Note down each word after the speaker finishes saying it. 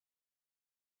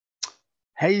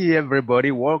Hey everybody,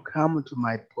 welcome to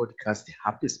my podcast, The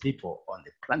Happiest People on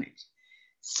the Planet.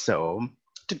 So,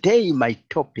 today my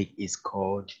topic is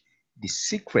called The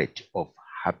Secret of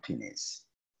Happiness.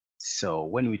 So,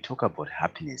 when we talk about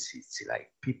happiness, it's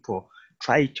like people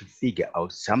try to figure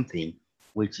out something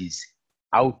which is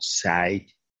outside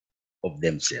of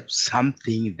themselves,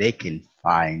 something they can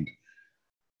find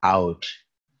out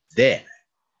there.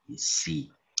 You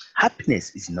see,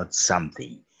 happiness is not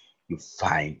something you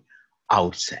find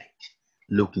outside.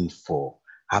 Looking for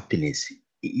happiness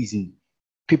isn't.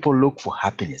 People look for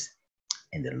happiness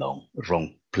in the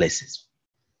wrong places.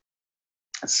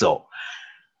 So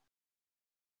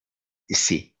you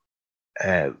see,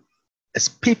 uh, as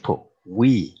people,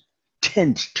 we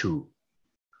tend to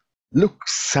look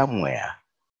somewhere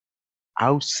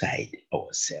outside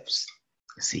ourselves.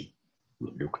 You see,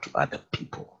 we look to other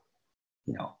people.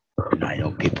 You know, I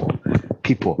know people.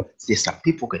 There's some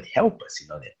people can help us.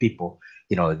 The people.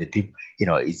 The people.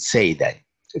 It say that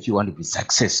if you want to be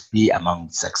success, be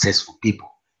among successful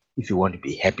people. If you want to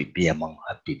be happy, be among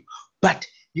happy people. But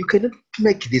you cannot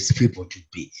make these people to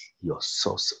be your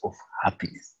source of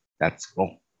happiness. That's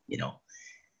wrong. You know,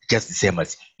 just the same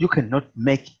as you cannot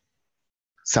make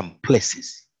some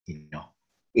places.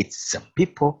 It's some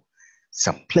people,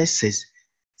 some places,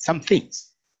 some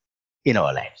things in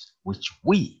our lives, which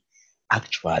we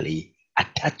actually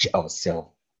attach ourselves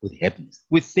with happiness.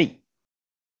 We think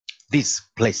these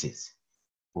places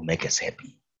will make us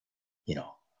happy, you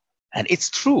know. And it's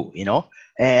true,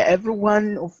 every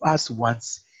one of us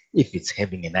wants, if it's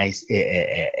having a nice,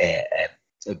 a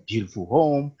beautiful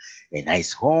home, a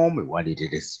nice home, we want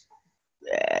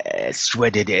it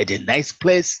situated at a nice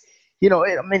place.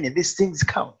 These things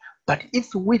count. But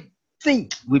if we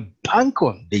bank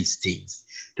on these things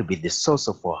to be the source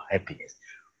of our happiness,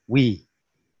 we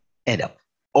end up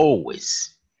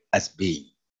always as being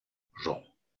wrong,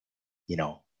 you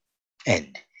know.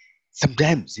 And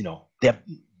sometimes, they're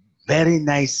very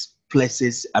nice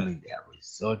places. There are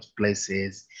resort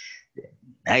places, there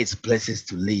are nice places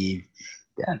to live,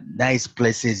 there are nice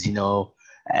places,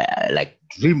 like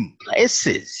dream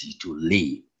places to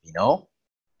live, all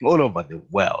over the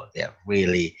world. The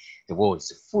world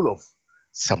is full of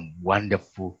some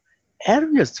wonderful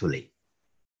areas to live.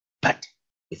 But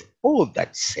with all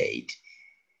that said,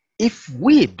 if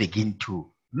we begin to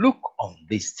look on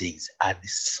these things as the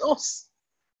source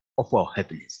of our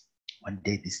happiness, one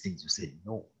day these things will say,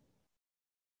 no,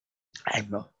 I'm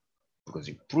not. Because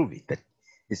you prove it that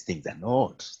these things are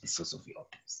not the source of your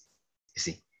happiness. You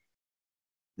see,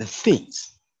 the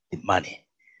things, the money,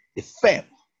 the fame,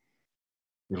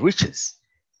 the riches,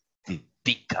 the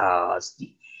big cars,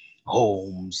 the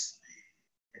homes,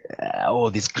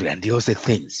 all these grandiose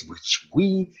things which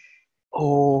we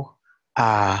all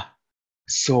are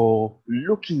so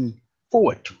looking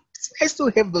forward to. It's nice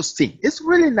to have those things. It's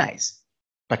really nice.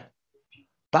 But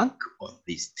bank on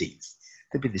these things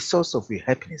to be the source of your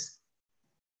happiness.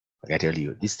 Like I tell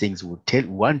you, these things will tell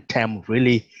one time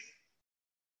really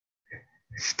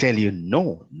tell you,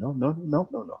 no, no, no, no,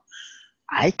 no, no.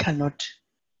 I cannot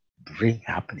bring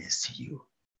happiness to you.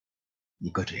 You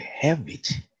got to have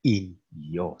it in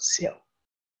yourself.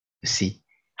 You see,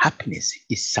 happiness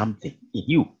is something in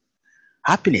you.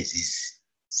 Happiness is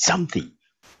something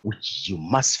which you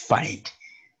must find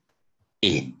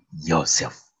in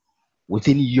yourself,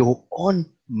 within your own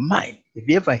mind. Have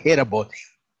you ever heard about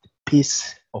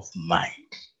peace of mind?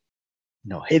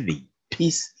 Having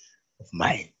peace of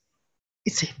mind.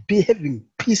 It's having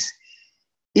peace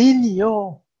in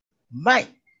your mind.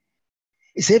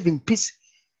 It's having peace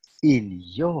in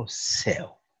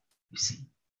yourself. You see,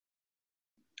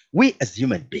 we as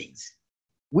human beings,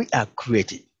 we are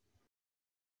created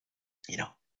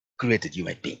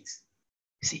human beings.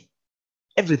 You see,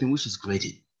 everything which is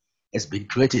created has been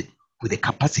created with the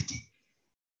capacity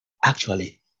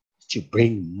actually to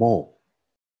bring more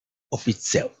of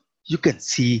itself. You can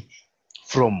see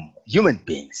from human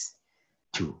beings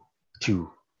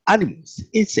to animals,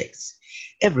 insects,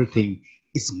 everything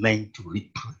is meant to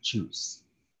reproduce.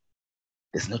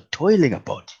 There's no toiling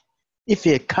about it. If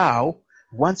a cow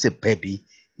wants a baby,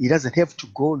 it doesn't have to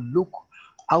go look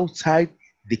outside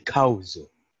the cow zone.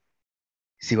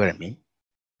 See what I mean?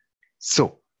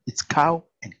 So it's cow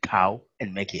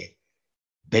and make a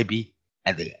baby,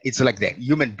 and it's like that.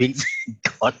 Human beings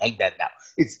don't like that now.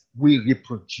 It's we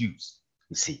reproduce.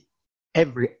 You see,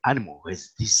 every animal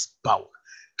has this power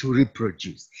to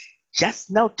reproduce.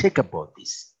 Just now think about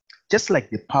this. Just like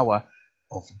the power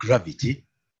of gravity,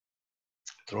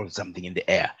 throw something in the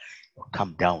air or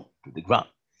come down to the ground.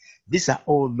 These are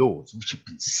all laws which have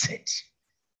been set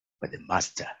by the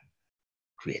master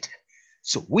creator.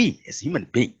 So we as human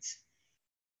beings,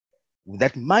 with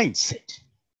that mindset,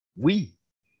 we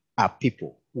are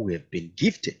people who have been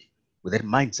gifted with that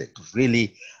mindset to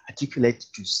really articulate,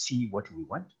 to see what we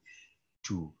want,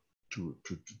 to to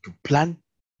plan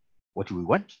what we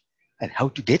want and how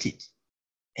to get it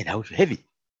and how to have it.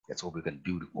 That's what we can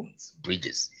build homes,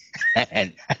 bridges,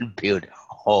 and build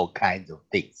all kinds of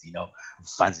things,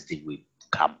 fancy things we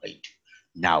come into.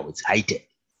 Now it's high tech,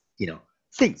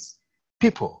 things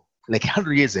people like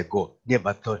 100 years ago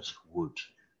never thought would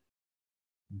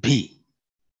be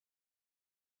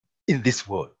in this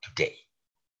world today.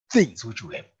 Things which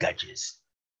we have gadgets,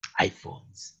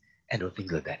 iPhones, and all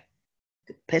things like that.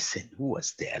 The person who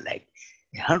was there like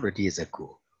 100 years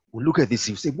ago will look at this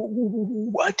and say,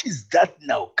 what is that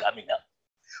now coming up?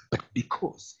 But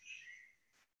because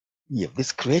you have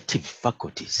these creative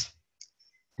faculties,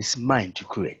 this mind to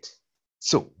create.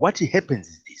 So what happens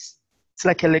is this. It's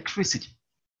like electricity.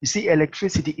 You see,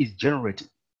 electricity is generated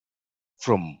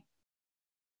from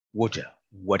water,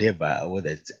 whatever, whether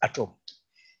it's atom,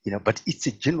 but it's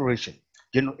a generation.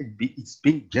 It's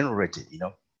being generated,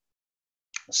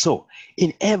 So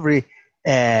in every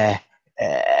area,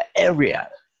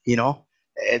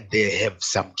 they have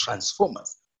some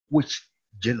transformers which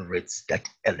generates that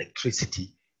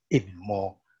electricity even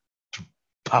more to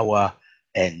power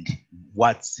and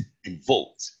watts and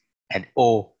volts and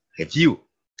all have you.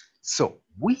 So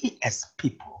we as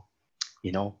people,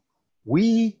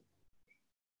 we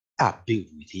are built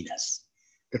within us.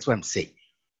 That's what I'm saying.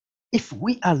 If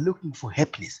we are looking for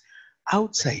happiness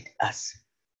outside us,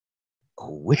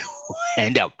 we will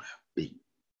end up being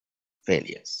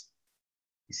failures.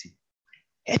 You see,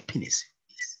 happiness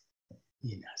is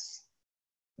in us.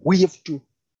 We have to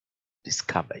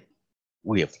discover it.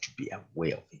 We have to be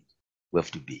aware of it. We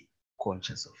have to be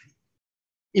conscious of it.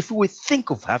 If we think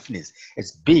of happiness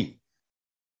as being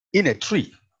in a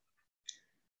tree,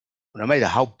 no matter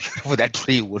how beautiful that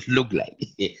tree would look like,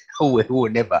 we will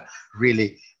never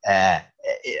really,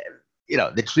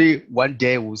 the tree one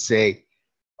day will say,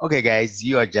 okay, guys,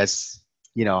 you are just,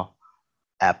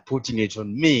 putting it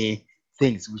on me,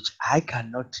 things which I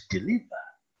cannot deliver.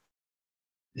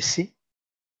 You see,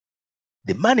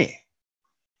 the money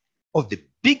of the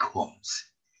big homes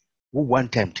will one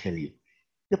time tell you,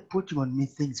 they're putting on me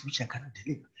things which I cannot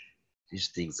deliver. These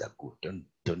things are good.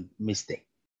 Don't miss them.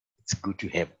 It's good to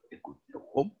have a good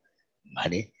home,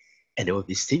 money, and all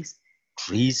these things,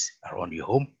 trees around your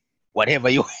home, whatever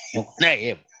you want to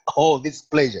have, all these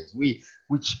pleasures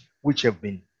which have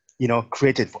been,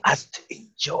 created for us to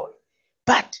enjoy.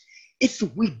 But if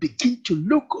we begin to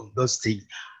look on those things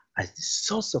as the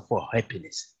source of our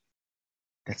happiness,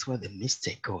 that's where the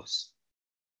mistake goes.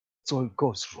 So it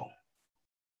goes wrong.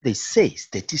 They say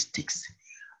statistics,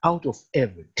 out of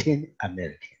every 10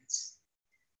 Americans,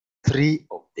 3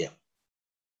 of them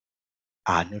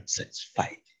are not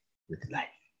satisfied with life.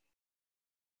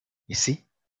 You see?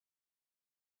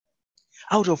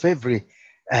 Out of every,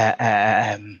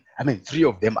 3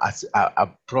 of them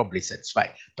are probably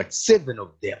satisfied, but 7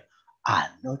 of them are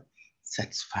not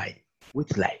satisfied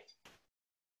with life.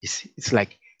 You see? It's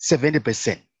like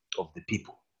 70% of the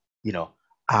people,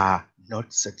 are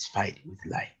not satisfied with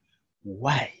life.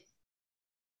 Why?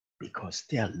 Because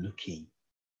they are looking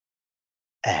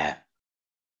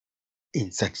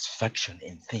in satisfaction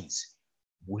in things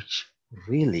which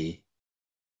really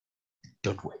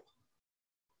don't work.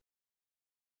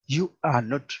 We are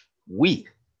not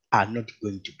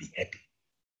going to be happy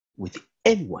with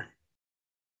anyone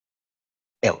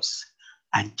else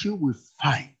until we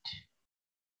find,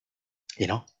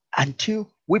 until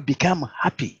we become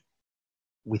happy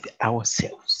with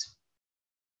ourselves.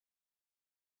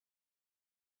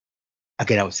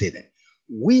 Again, I will say that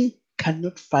we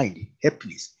cannot find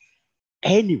happiness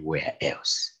anywhere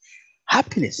else.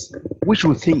 Happiness, which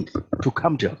we think to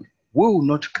come to us, will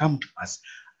not come to us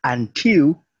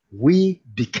until we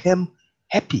become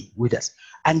happy with us,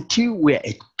 until we're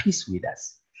at peace with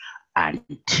us,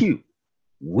 until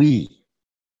we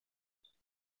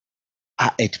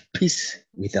are at peace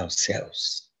with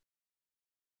ourselves.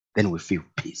 Then we feel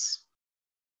peace.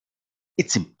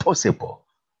 It's impossible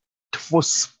to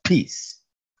force peace.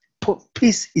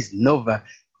 Peace is never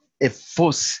a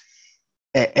force.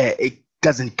 It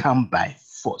doesn't come by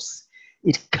force.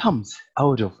 It comes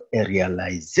out of a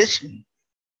realization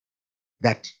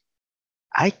that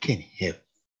I can have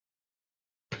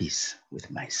peace with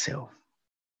myself.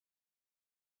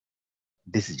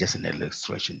 This is just an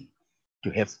illustration.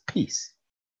 To have peace,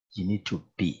 you need to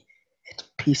be at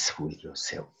peace with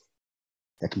yourself.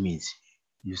 That means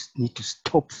you need to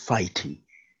stop fighting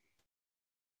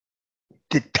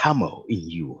the turmoil in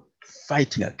you,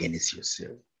 fighting against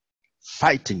yourself,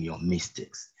 fighting your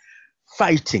mistakes,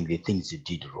 fighting the things you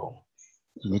did wrong.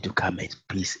 You need to come at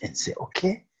peace and say,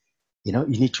 okay, you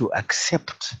need to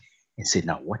accept and say,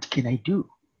 now what can I do?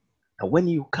 Now, when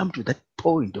you come to that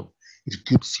point of it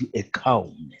gives you a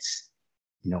calmness,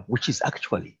 which is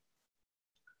actually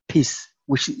peace,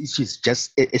 which is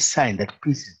just a sign that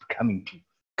peace is coming to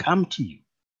come to you.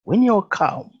 When you're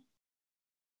calm,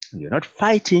 you're not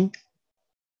fighting,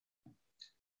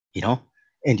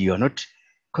 and you're not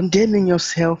condemning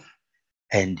yourself,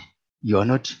 and you're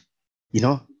not,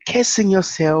 cursing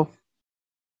yourself,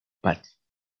 but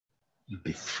you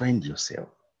befriend yourself.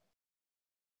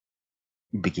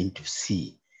 You begin to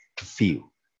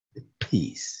feel the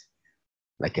peace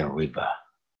like a river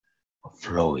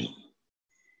flowing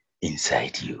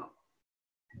inside you.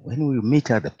 When we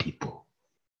meet other people,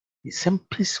 the same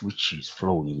peace which is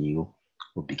flowing in you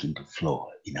will begin to flow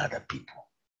in other people.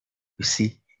 You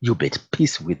see, you be at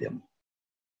peace with them,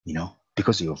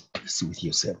 because you have peace with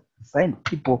yourself. You find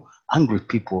people, angry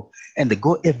people, and they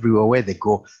go everywhere where they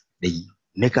go, they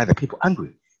make other people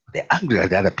angry. They're angry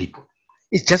at other people.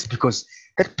 It's just because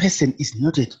that person is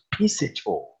not at peace at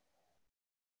all.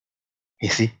 You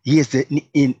see, he is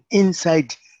an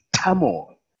inside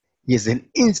turmoil. He is an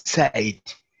inside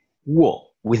war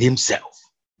with himself.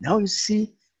 Now you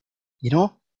see,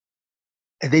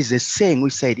 there's a saying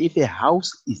which said, if a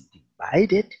house is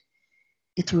divided,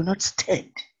 it will not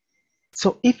stand.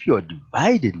 So if you're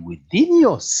divided within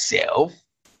yourself,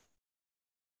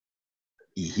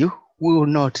 you will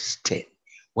not stand.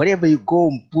 Whatever you go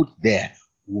and put there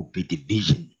will be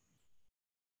division.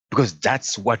 Because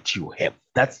that's what you have.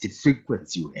 That's the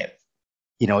frequency you have.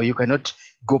 You cannot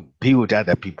go build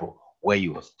other people where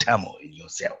you have turmoil in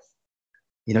yourself.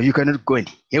 You cannot go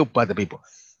and help other people.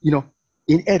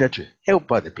 In order to help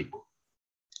other people,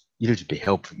 you need to be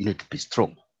helpful. You need to be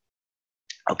strong.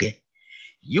 Okay?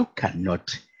 You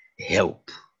cannot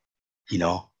help, you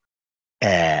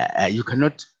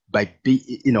cannot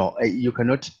you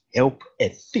cannot help a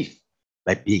thief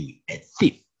by being a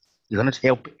thief. You cannot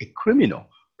help a criminal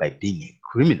by being a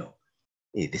criminal.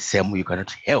 The same way you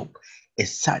cannot help a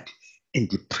sad and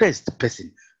depressed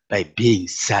person by being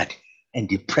sad and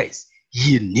depressed.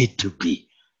 You need to be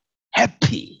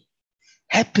happy.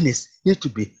 Happiness needs to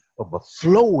be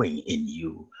overflowing in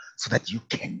you so that you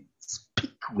can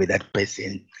speak with that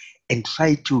person and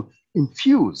try to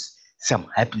infuse some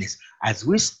happiness. As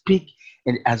we speak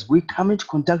and as we come into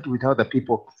contact with other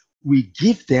people, we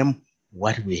give them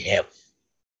what we have.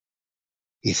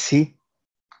 You see?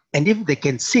 And if they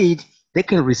can see it, they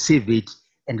can receive it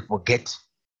and forget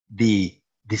the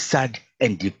sad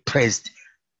and depressed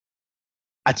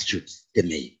attitudes they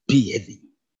may be having.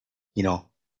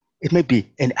 It may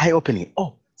be an eye-opening.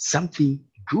 Oh, something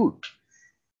good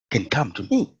can come to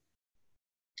me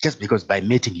just because by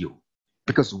meeting you.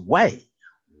 Because why?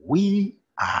 We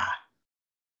are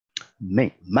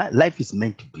meant, life is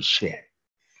meant to be shared.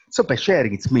 So by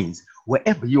sharing, it means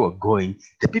wherever you are going,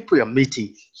 the people you're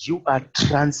meeting, you are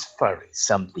transferring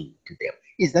something to them.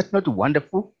 Is that not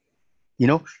wonderful?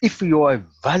 If you are a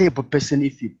valuable person,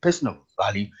 if you're a person of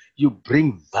value, you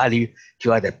bring value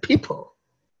to other people.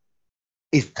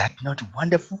 Is that not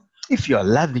wonderful? If you're a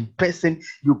loving person,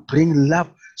 you bring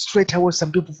love straight away.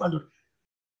 Some people find out,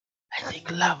 I think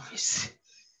love is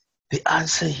the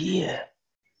answer here.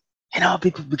 And how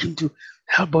people begin to,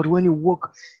 how about when you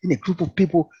walk in a group of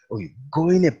people, or you go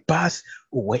in a bus,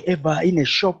 or wherever, in a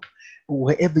shop, or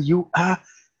wherever you are,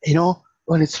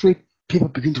 on the street, people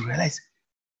begin to realize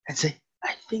and say,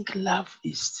 I think love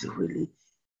is really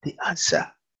the answer.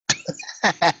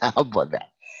 How about that?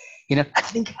 I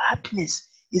think happiness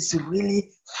is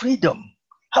really freedom.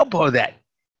 How about that?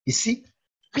 You see,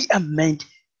 we are meant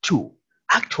to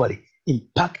actually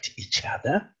impact each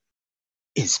other,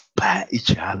 inspire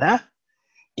each other,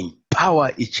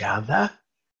 empower each other,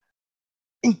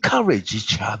 encourage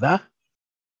each other,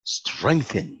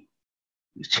 strengthen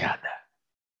each other.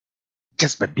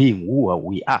 Just by being who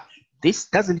we are. This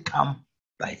doesn't come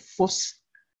by force,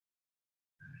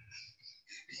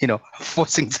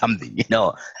 forcing something,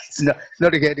 it's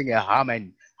not getting a hammer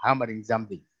and hammering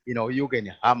something. You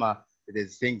can hammer,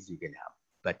 there's things you can hammer.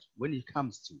 But when it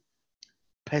comes to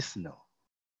personal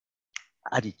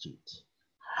attitude,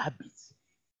 habits,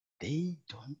 they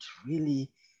don't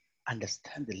really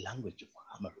understand the language of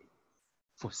hammering,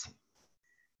 forcing.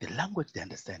 The language they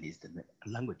understand is the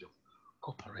language of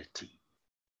cooperating,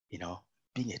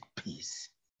 being at peace,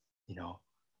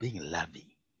 being loving,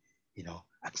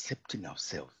 accepting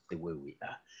ourselves the way we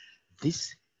are.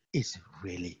 This is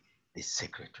really the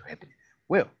secret to happiness.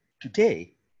 Well,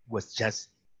 today was just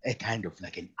a kind of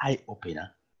like an eye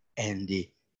opener And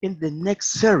in the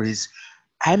next series,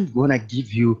 I'm gonna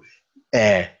give you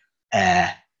uh, uh,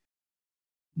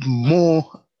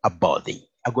 more about it.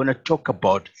 I'm gonna talk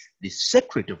about the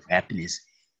secret of happiness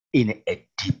in a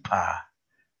deeper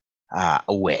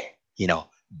way.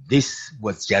 This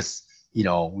was just,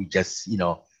 we just,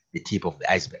 the tip of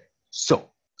the iceberg. So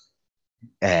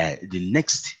the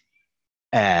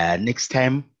next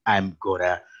time I'm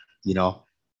gonna, you know,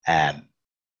 um,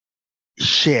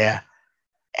 share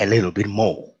a little bit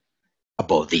more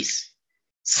about this.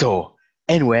 So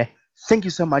anyway, thank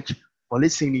you so much for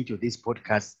listening to this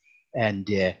podcast, and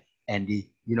we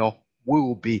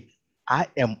will be. I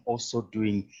am also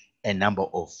doing a number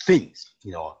of things,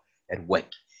 at work.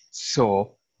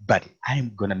 So, but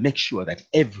I'm gonna make sure that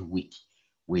every week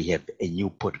we have a new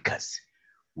podcast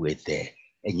with a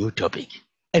new topic.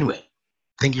 Anyway,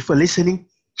 thank you for listening.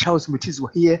 Charles Mutizwa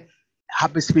here,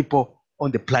 happiest people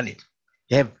on the planet.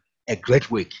 Have a great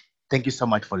week. Thank you so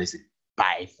much for listening.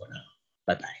 Bye for now.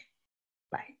 Bye bye.